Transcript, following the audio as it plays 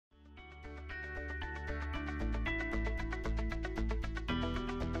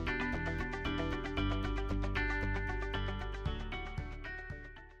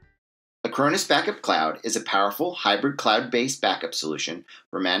Acronis Backup Cloud is a powerful hybrid cloud-based backup solution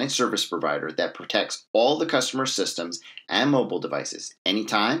for managed service provider that protects all the customer systems and mobile devices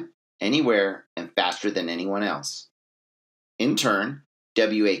anytime, anywhere, and faster than anyone else. In turn,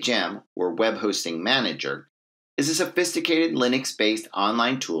 WHM, or Web Hosting Manager, is a sophisticated Linux-based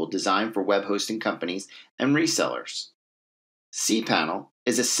online tool designed for web hosting companies and resellers. cPanel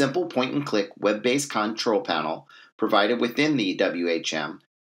is a simple point-and-click web-based control panel provided within the WHM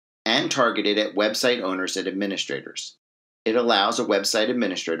and targeted at website owners and administrators. It allows a website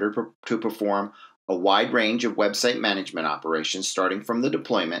administrator to perform a wide range of website management operations starting from the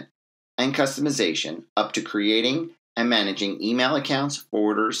deployment and customization up to creating and managing email accounts,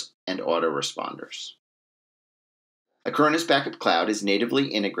 forwarders, and autoresponders. Acronis Backup Cloud is natively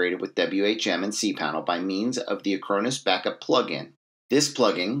integrated with WHM and cPanel by means of the Acronis Backup plugin. This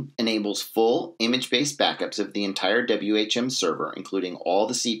plugin enables full image-based backups of the entire WHM server, including all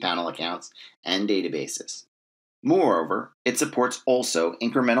the cPanel accounts and databases. Moreover, it supports also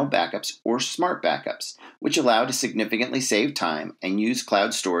incremental backups or smart backups, which allow to significantly save time and use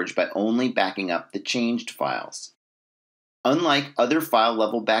cloud storage by only backing up the changed files. Unlike other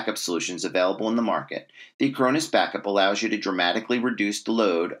file-level backup solutions available in the market, the Acronis Backup allows you to dramatically reduce the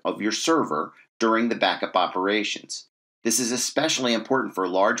load of your server during the backup operations. This is especially important for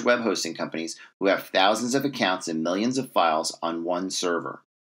large web hosting companies who have thousands of accounts and millions of files on one server.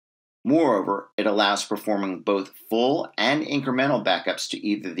 Moreover, it allows performing both full and incremental backups to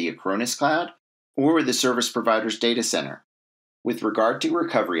either the Acronis Cloud or the service provider's data center. With regard to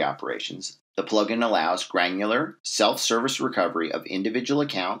recovery operations, the plugin allows granular, self-service recovery of individual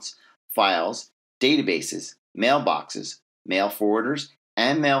accounts, files, databases, mailboxes, mail forwarders,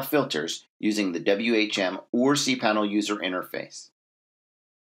 and mail filters using the WHM or cPanel user interface.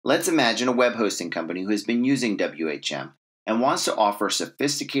 Let's imagine a web hosting company who has been using WHM and wants to offer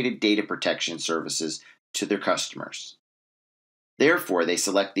sophisticated data protection services to their customers. Therefore, they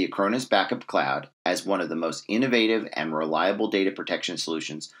select the Acronis Backup Cloud as one of the most innovative and reliable data protection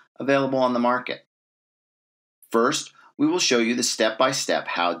solutions available on the market. First, we will show you the step-by-step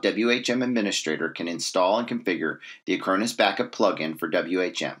how WHM Administrator can install and configure the Acronis Backup plugin for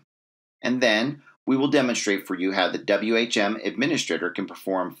WHM. And then, we will demonstrate for you how the WHM Administrator can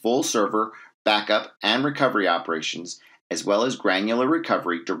perform full server backup and recovery operations, as well as granular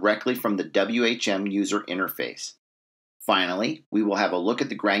recovery directly from the WHM user interface. Finally, we will have a look at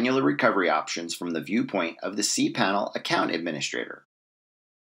the granular recovery options from the viewpoint of the cPanel account administrator.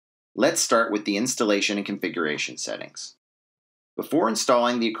 Let's start with the installation and configuration settings. Before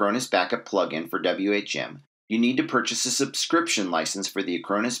installing the Acronis Backup plugin for WHM, you need to purchase a subscription license for the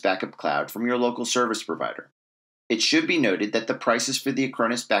Acronis Backup Cloud from your local service provider. It should be noted that the prices for the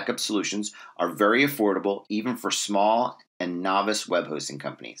Acronis Backup solutions are very affordable even for small and novice web hosting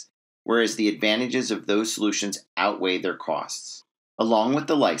companies, whereas the advantages of those solutions outweigh their costs. Along with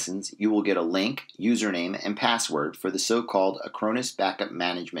the license, you will get a link, username, and password for the so-called Acronis Backup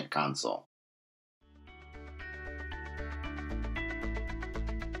Management Console.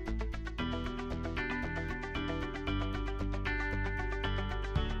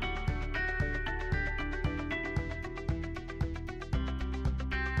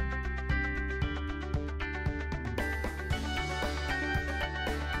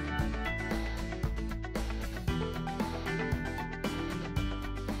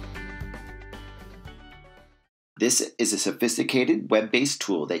 This is a sophisticated web-based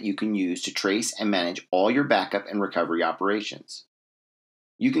tool that you can use to trace and manage all your backup and recovery operations.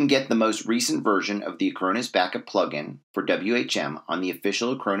 You can get the most recent version of the Acronis Backup plugin for WHM on the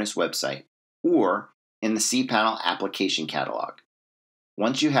official Acronis website or in the cPanel application catalog.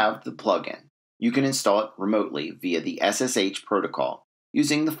 Once you have the plugin, you can install it remotely via the SSH protocol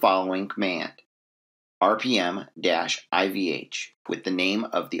using the following command: rpm-ivh with the name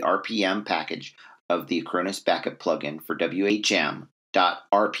of the RPM package of the Acronis Backup plugin for WHM.rpm.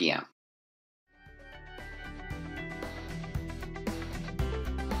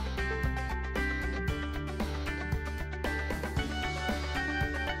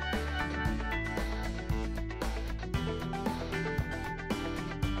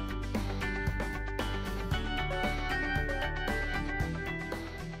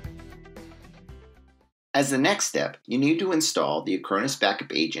 As the next step, you need to install the Acronis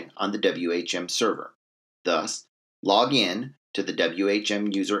Backup agent on the WHM server. Thus, log in to the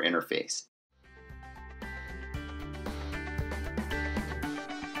WHM user interface.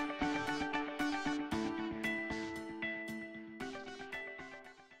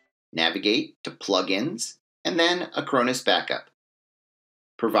 Navigate to Plugins and then Acronis Backup.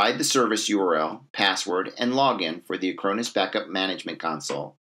 Provide the service URL, password, and login for the Acronis Backup Management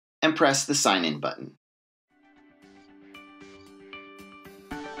Console, and press the Sign In button.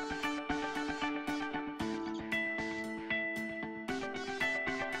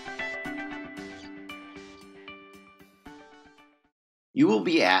 You will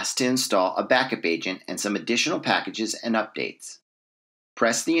be asked to install a backup agent and some additional packages and updates.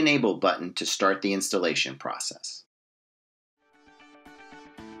 Press the Enable button to start the installation process.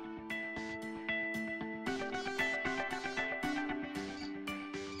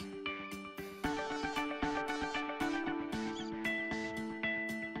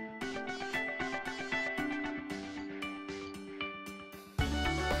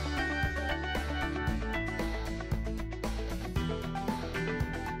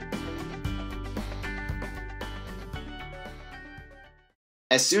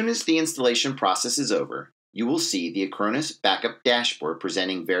 As soon as the installation process is over, you will see the Acronis Backup dashboard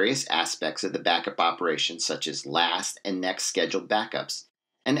presenting various aspects of the backup operation such as last and next scheduled backups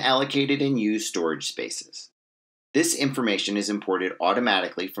and allocated and used storage spaces. This information is imported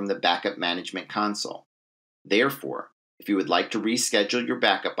automatically from the Backup Management Console. Therefore, if you would like to reschedule your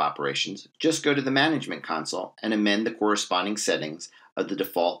backup operations, just go to the Management Console and amend the corresponding settings of the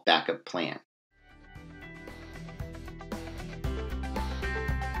default backup plan.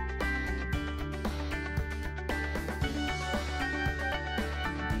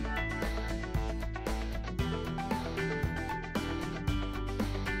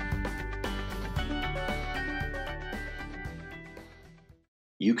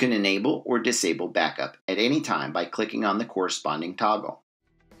 You can enable or disable backup at any time by clicking on the corresponding toggle.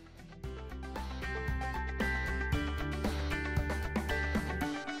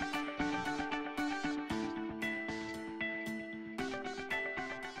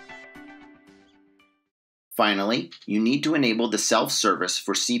 Finally, you need to enable the self-service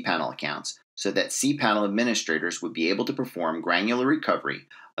for cPanel accounts so that cPanel administrators would be able to perform granular recovery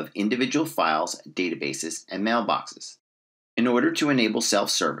of individual files, databases, and mailboxes. In order to enable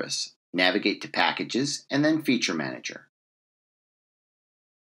self-service, navigate to Packages and then Feature Manager.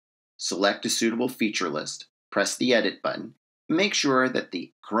 Select a suitable feature list, press the Edit button, and make sure that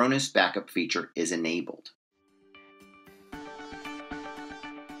the Acronis Backup feature is enabled.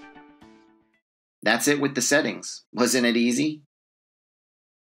 That's it with the settings. Wasn't it easy?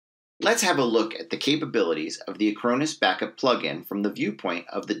 Let's have a look at the capabilities of the Acronis Backup plugin from the viewpoint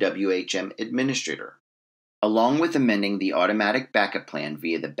of the WHM administrator. Along with amending the automatic backup plan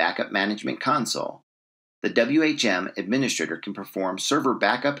via the Backup Management Console, the WHM administrator can perform server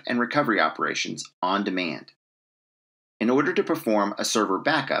backup and recovery operations on demand. In order to perform a server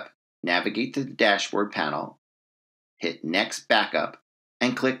backup, navigate to the dashboard panel, hit Next Backup,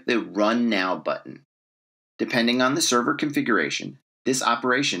 and click the Run Now button. Depending on the server configuration, this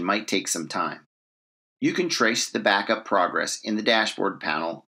operation might take some time. You can trace the backup progress in the dashboard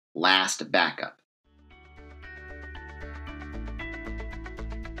panel, Last Backup.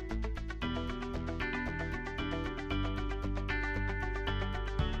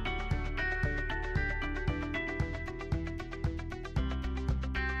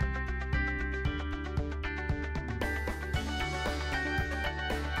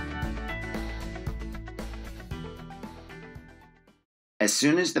 As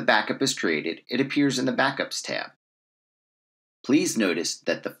soon as the backup is created, it appears in the Backups tab. Please notice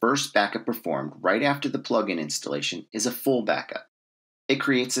that the first backup performed right after the plugin installation is a full backup. It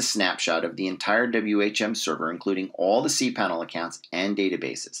creates a snapshot of the entire WHM server, including all the cPanel accounts and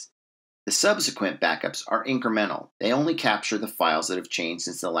databases. The subsequent backups are incremental. They only capture the files that have changed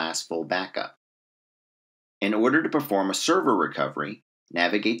since the last full backup. In order to perform a server recovery,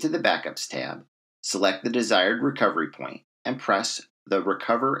 navigate to the Backups tab, select the desired recovery point, and press the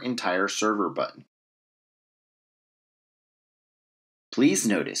Recover Entire Server button. Please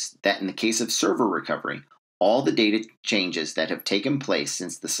notice that in the case of server recovery, all the data changes that have taken place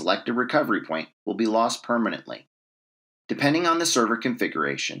since the selected recovery point will be lost permanently. Depending on the server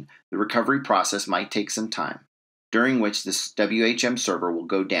configuration, the recovery process might take some time, during which the WHM server will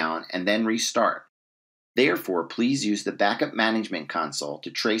go down and then restart. Therefore, please use the Backup Management Console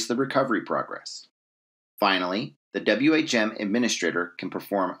to trace the recovery progress. Finally, the WHM administrator can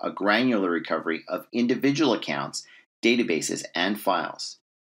perform a granular recovery of individual accounts, databases, and files.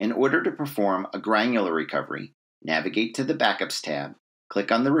 In order to perform a granular recovery, navigate to the Backups tab,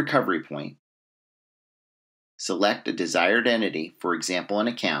 click on the recovery point, select a desired entity, for example an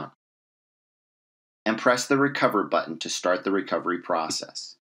account, and press the Recover button to start the recovery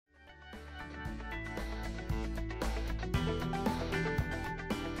process.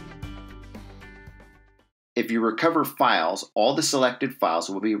 If you recover files, all the selected files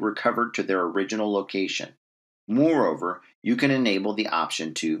will be recovered to their original location. Moreover, you can enable the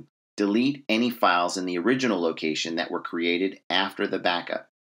option to delete any files in the original location that were created after the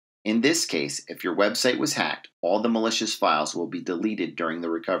backup. In this case, if your website was hacked, all the malicious files will be deleted during the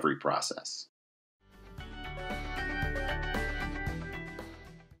recovery process.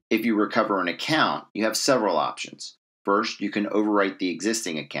 If you recover an account, you have several options. First, you can overwrite the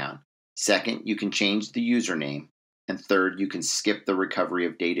existing account. Second, you can change the username. And third, you can skip the recovery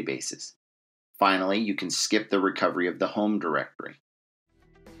of databases. Finally, you can skip the recovery of the home directory.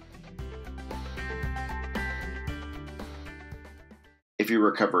 If you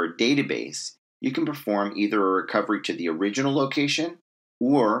recover a database, you can perform either a recovery to the original location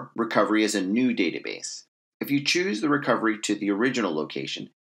or recovery as a new database. If you choose the recovery to the original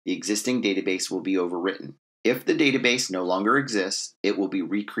location, the existing database will be overwritten. If the database no longer exists, it will be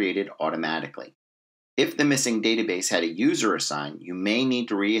recreated automatically. If the missing database had a user assigned, you may need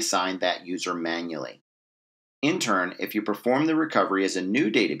to reassign that user manually. In turn, if you perform the recovery as a new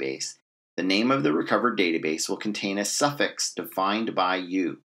database, the name of the recovered database will contain a suffix defined by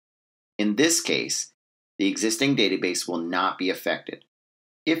you. In this case, the existing database will not be affected.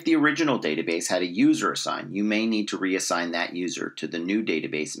 If the original database had a user assigned, you may need to reassign that user to the new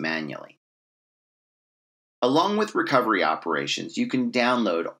database manually. Along with recovery operations, you can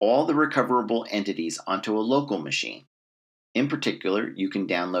download all the recoverable entities onto a local machine. In particular, you can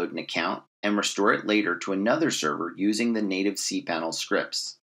download an account and restore it later to another server using the native cPanel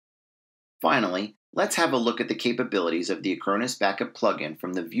scripts. Finally, let's have a look at the capabilities of the Acronis Backup plugin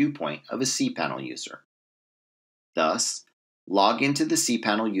from the viewpoint of a cPanel user. Thus, log into the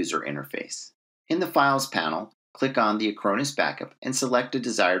cPanel user interface. In the Files panel, click on the Acronis Backup and select a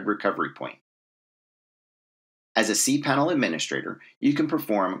desired recovery point. As a cPanel administrator, you can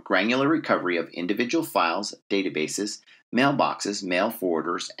perform granular recovery of individual files, databases, mailboxes, mail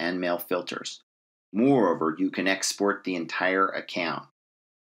forwarders, and mail filters. Moreover, you can export the entire account.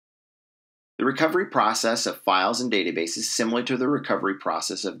 The recovery process of files and databases is similar to the recovery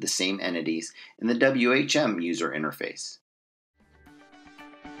process of the same entities in the WHM user interface.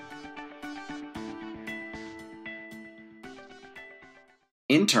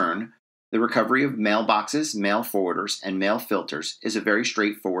 In turn, the recovery of mailboxes, mail forwarders, and mail filters is a very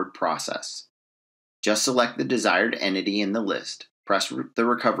straightforward process. Just select the desired entity in the list, press the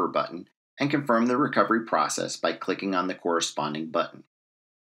Recover button, and confirm the recovery process by clicking on the corresponding button.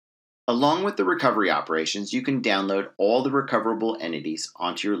 Along with the recovery operations, you can download all the recoverable entities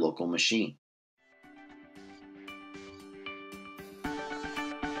onto your local machine.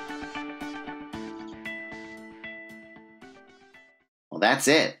 Well, that's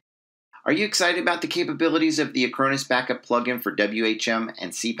it. Are you excited about the capabilities of the Acronis Backup plugin for WHM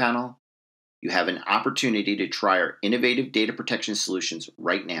and cPanel? You have an opportunity to try our innovative data protection solutions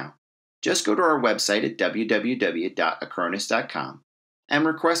right now. Just go to our website at www.acronis.com and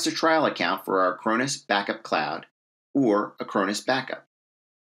request a trial account for our Acronis Backup Cloud or Acronis Backup.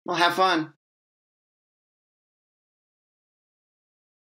 Well, have fun!